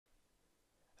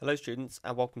Hello students,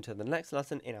 and welcome to the next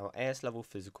lesson in our AS level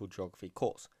physical geography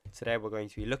course. Today we're going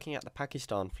to be looking at the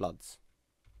Pakistan floods.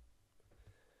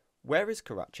 Where is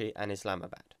Karachi and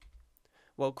Islamabad?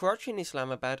 Well, Karachi and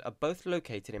Islamabad are both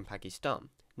located in Pakistan,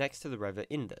 next to the river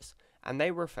Indus, and they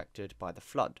were affected by the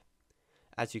flood.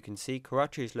 As you can see,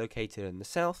 Karachi is located in the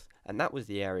south, and that was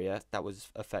the area that was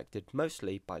affected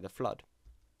mostly by the flood.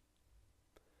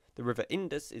 The river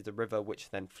Indus is the river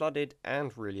which then flooded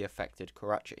and really affected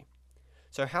Karachi.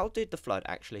 So how did the flood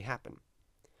actually happen?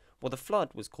 Well, the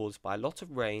flood was caused by a lot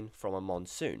of rain from a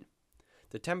monsoon.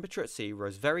 The temperature at sea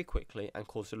rose very quickly and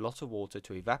caused a lot of water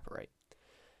to evaporate.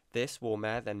 This warm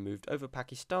air then moved over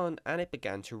Pakistan and it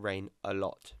began to rain a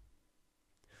lot.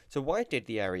 So why did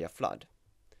the area flood?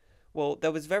 Well,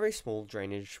 there was very small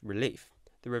drainage relief.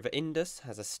 The river Indus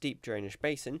has a steep drainage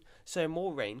basin, so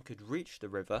more rain could reach the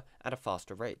river at a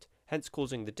faster rate, hence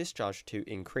causing the discharge to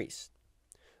increase.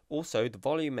 Also, the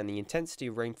volume and the intensity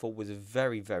of rainfall was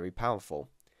very, very powerful.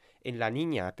 In La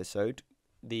Niña episode,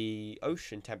 the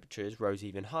ocean temperatures rose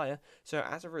even higher, so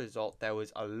as a result there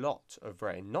was a lot of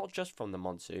rain, not just from the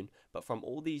monsoon, but from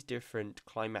all these different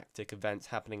climatic events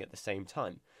happening at the same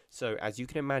time. So as you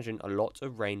can imagine, a lot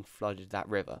of rain flooded that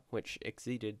river, which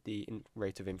exceeded the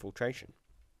rate of infiltration.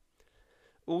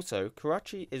 Also,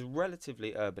 Karachi is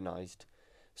relatively urbanized,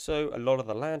 so a lot of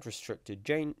the land restricted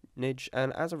drainage,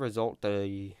 and as a result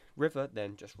the river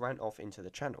then just ran off into the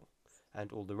channel,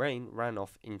 and all the rain ran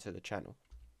off into the channel.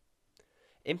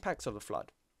 Impacts of the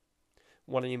flood.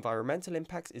 One of the environmental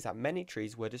impacts is that many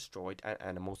trees were destroyed and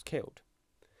animals killed.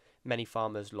 Many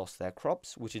farmers lost their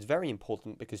crops, which is very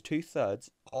important because 2/3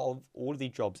 of all the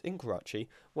jobs in Karachi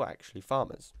were actually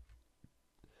farmers.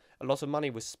 A lot of money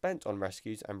was spent on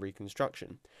rescues and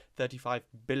reconstruction, £35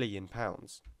 billion.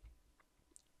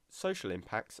 Social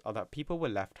impacts are that people were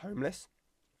left homeless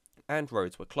and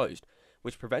roads were closed,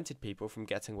 which prevented people from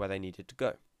getting where they needed to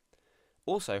go.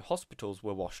 Also, hospitals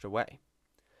were washed away.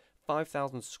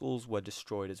 5,000 schools were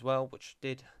destroyed as well, which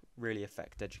did really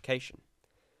affect education.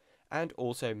 And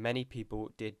also, many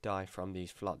people did die from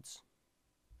these floods.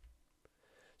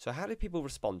 So how did people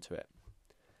respond to it?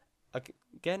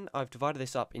 Again, I've divided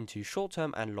this up into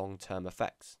short-term and long-term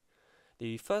effects.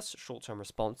 The first short-term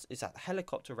response is that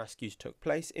helicopter rescues took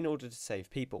place in order to save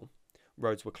people.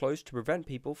 Roads were closed to prevent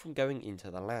people from going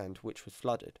into the land, which was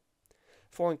flooded.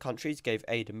 Foreign countries gave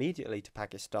aid immediately to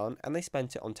Pakistan, and they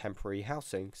spent it on temporary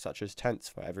housing, such as tents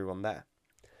for everyone there.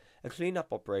 A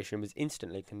clean-up operation was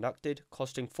instantly conducted,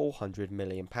 costing £400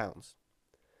 million.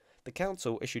 The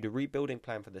council issued a rebuilding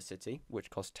plan for the city,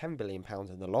 which cost £10 billion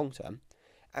in the long term,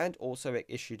 and also it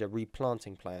issued a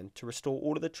replanting plan to restore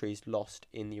all of the trees lost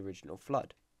in the original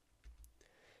flood.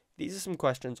 These are some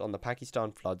questions on the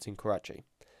Pakistan floods in Karachi.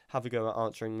 Have a go at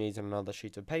answering these on another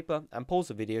sheet of paper and pause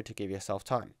the video to give yourself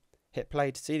time. Hit play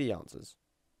to see the answers.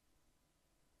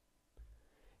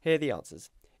 Here are the answers.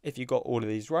 If you got all of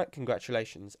these right,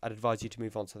 congratulations. I'd advise you to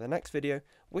move on to the next video,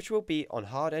 which will be on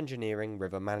hard engineering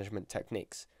river management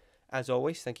techniques. As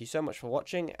always, thank you so much for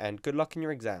watching and good luck in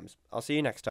your exams. I'll see you next time.